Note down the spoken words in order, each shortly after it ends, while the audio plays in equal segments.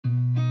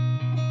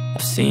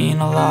I've seen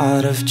a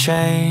lot of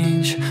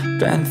change,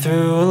 been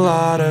through a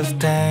lot of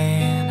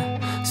pain.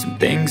 Some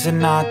things are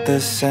not the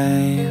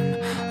same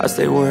as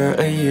they were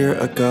a year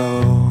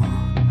ago,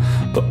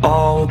 but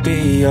all will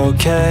be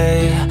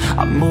okay.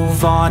 I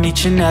move on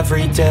each and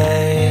every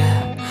day.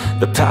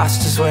 The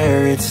past is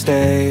where it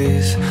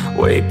stays,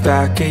 way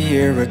back a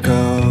year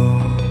ago.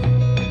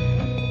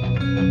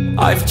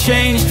 I've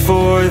changed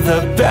for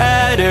the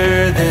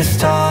better this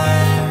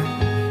time.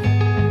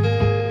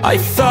 I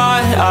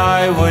thought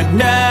I would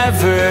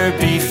never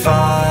be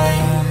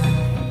fine.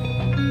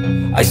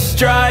 I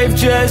strive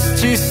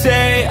just to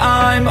say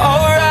I'm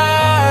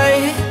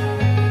alright,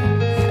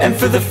 and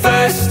for the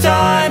first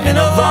time in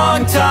a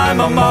long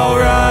time I'm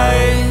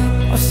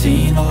alright. I've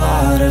seen a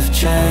lot of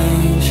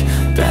change,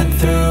 been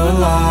through a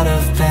lot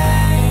of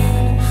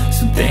pain.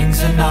 Some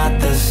things are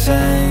not the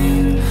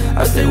same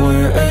as they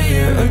were a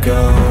year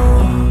ago,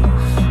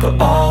 but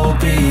all will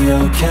be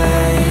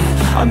okay.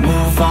 I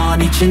move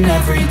on each and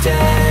every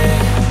day.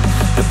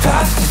 The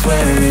past is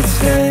where it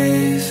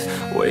stays,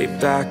 way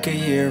back a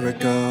year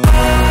ago.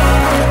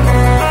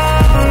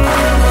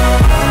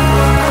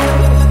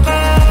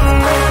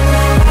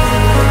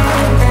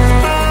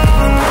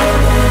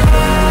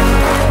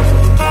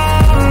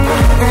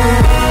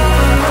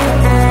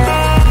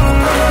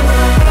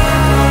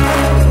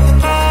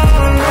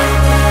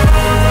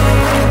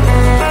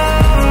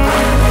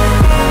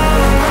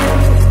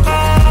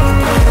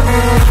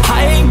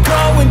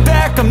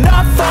 I'm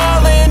not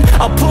falling,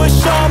 I'll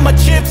push all my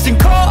chips and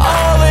call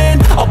all in.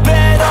 I'll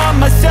bet on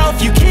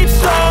myself, you keep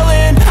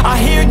stalling. I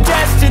hear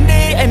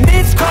destiny and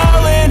it's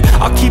calling.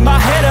 I'll keep my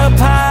head up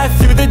high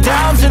through the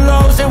downs and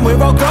lows, and where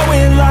I'll go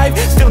in life,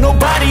 still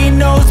nobody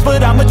knows.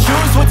 But I'ma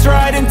choose what's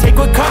right and take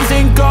what comes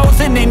and goes,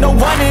 and ain't no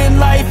one in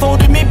life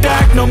holding me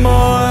back no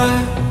more.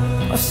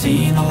 I've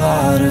seen a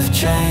lot of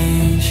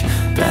change,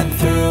 been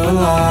through a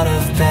lot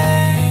of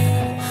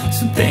pain.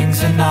 Some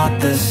things are not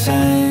the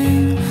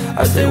same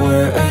as they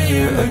were a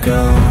year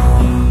ago,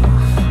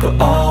 but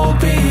all will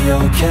be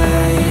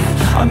okay.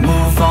 I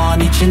move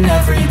on each and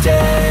every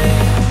day.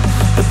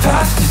 The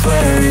past is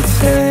where it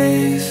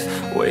stays,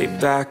 way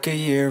back a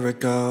year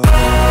ago.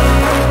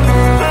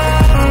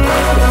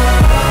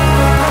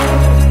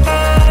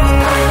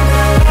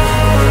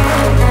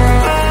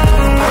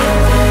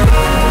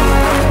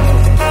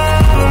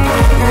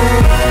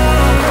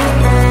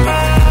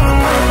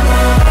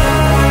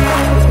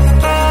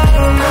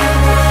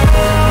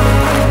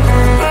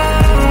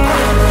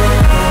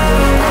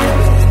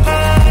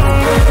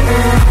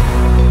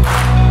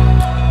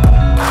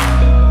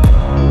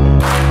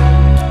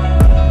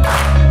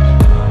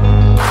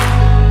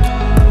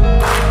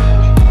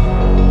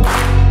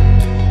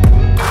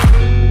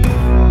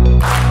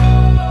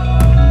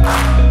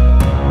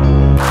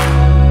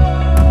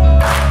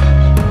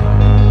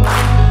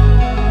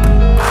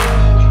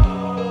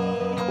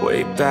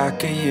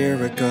 Back a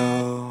year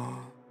ago.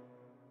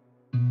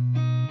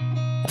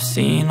 I've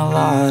seen a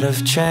lot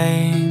of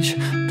change,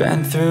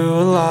 been through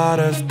a lot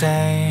of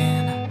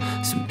pain.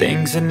 Some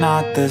things are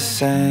not the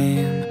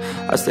same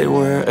as they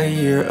were a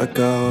year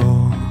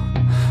ago,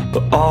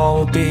 but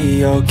all will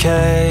be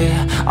okay.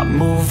 I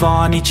move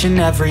on each and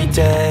every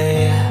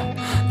day.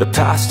 The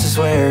past is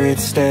where it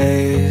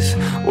stays,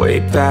 way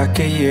back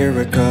a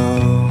year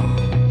ago.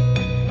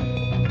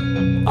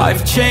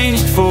 I've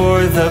changed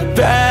for the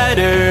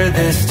better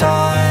this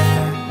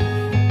time.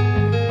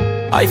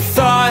 I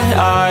thought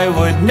I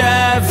would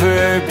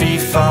never be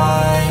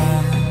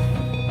fine.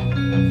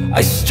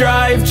 I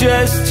strive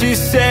just to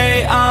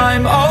say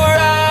I'm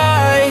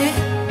alright,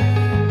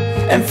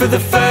 and for the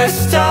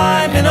first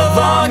time in a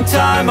long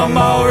time I'm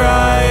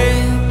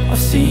alright. I've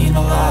seen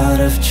a lot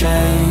of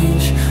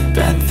change,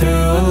 been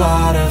through a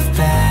lot of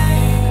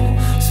pain.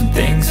 Some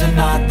things are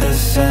not the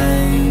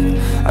same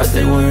as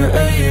they were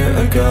a year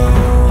ago,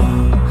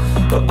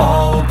 but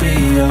all will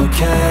be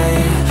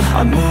okay.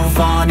 I move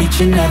on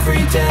each and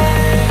every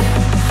day.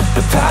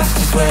 The past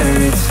is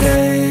where it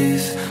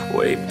stays,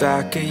 way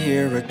back a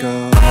year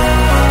ago.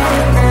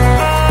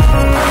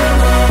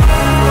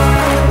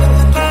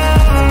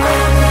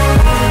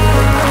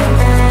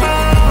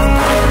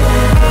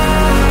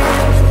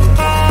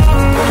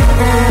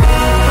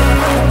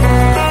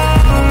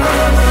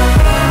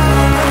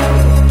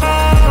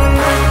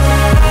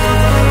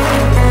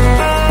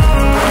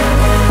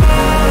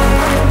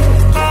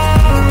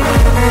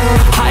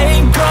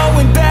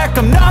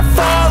 I'm not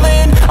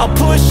falling, I'll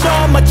push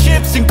all my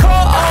chips and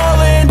call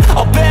all in.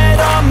 I'll bet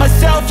on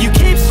myself, you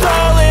keep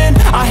stalling.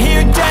 I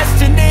hear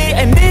destiny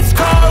and it's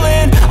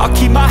calling. I'll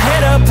keep my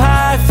head up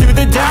high through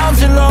the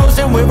downs and lows,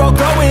 and where I'll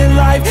go in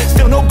life,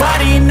 still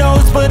nobody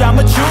knows. But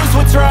I'ma choose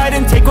what's right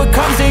and take what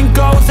comes and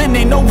goes, and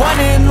ain't no one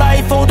in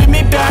life holding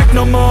me back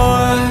no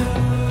more.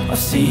 I've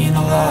seen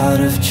a lot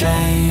of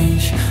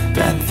change,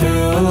 been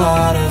through a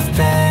lot of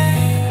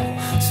pain.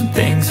 Some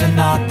things are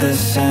not the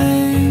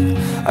same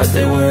as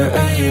they were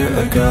a year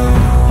ago,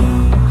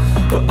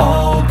 but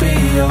all will be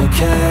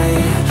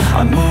okay.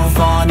 I move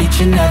on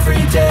each and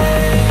every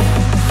day.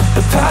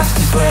 The past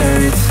is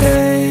where it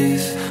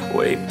stays,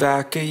 way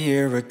back a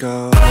year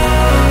ago.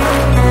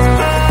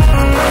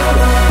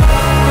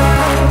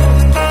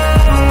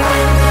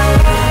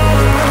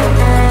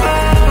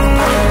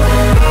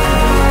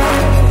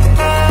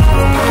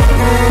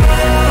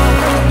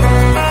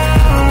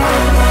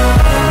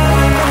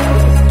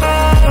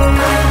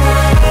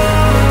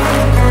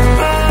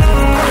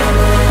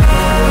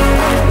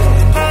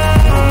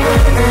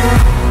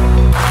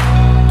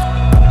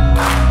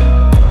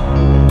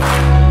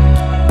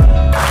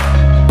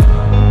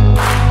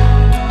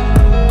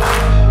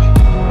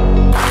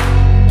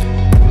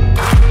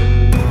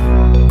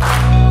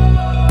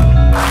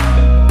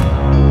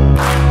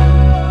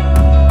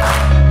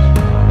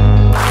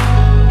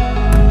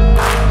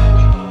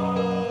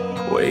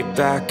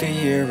 Back a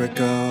year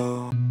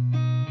ago.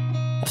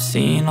 I've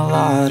seen a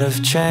lot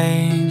of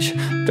change,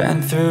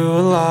 been through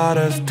a lot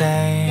of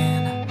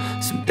pain.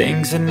 Some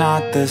things are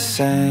not the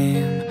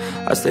same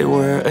as they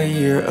were a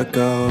year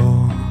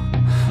ago,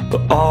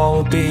 but all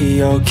will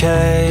be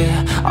okay.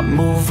 I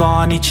move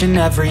on each and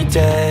every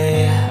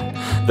day.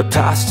 The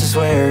past is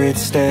where it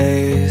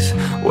stays,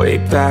 way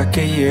back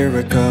a year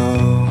ago.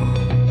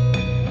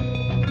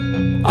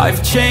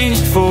 I've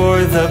changed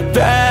for the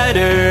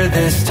better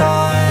this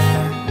time.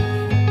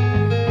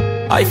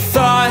 I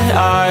thought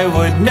I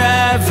would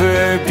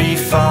never be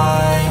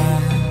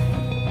fine.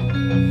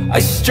 I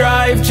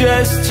strive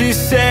just to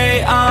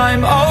say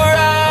I'm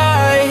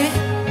alright,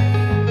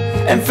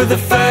 and for the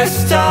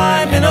first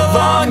time in a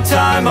long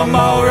time I'm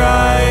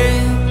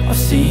alright. I've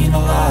seen a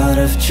lot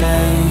of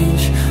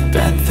change,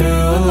 been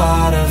through a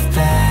lot of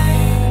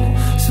pain.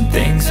 Some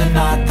things are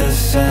not the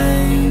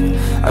same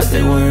as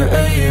they were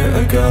a year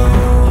ago,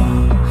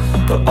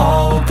 but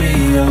all will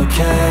be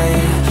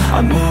okay.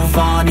 I move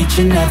on each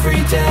and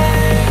every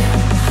day.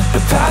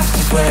 The past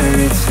is where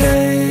it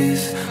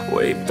stays,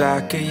 way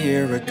back a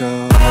year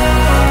ago.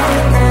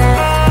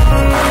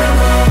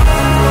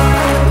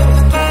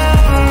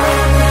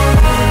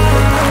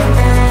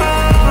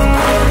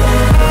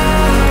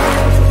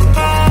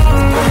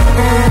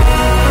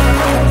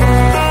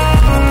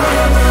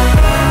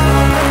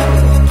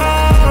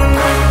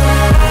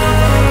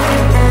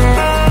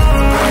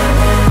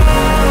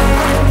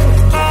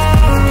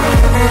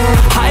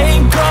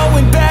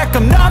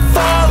 I'm not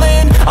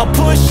falling, I'll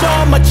push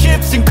all my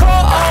chips and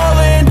call all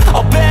in.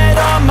 I'll bet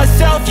on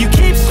myself, you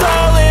keep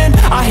stalling.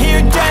 I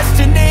hear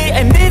destiny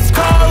and it's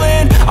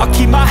calling. I'll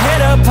keep my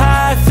head up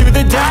high through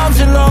the downs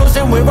and lows,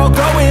 and we're all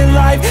going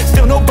life.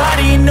 Still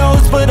nobody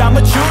knows, but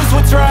I'ma choose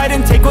what's right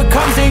and take what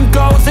comes and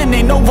goes. And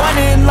ain't no one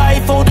in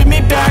life holding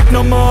me back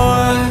no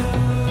more.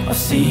 I've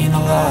seen a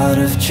lot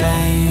of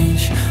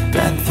change,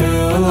 been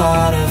through a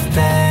lot of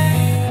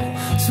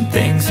pain. Some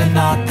things are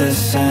not the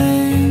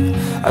same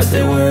as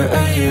they were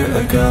a year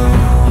ago,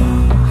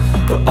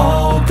 but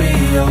all will be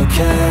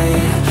okay.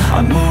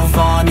 I move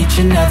on each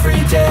and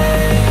every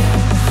day.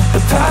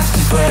 The past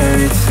is where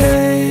it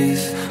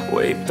stays,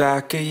 way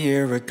back a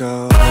year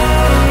ago.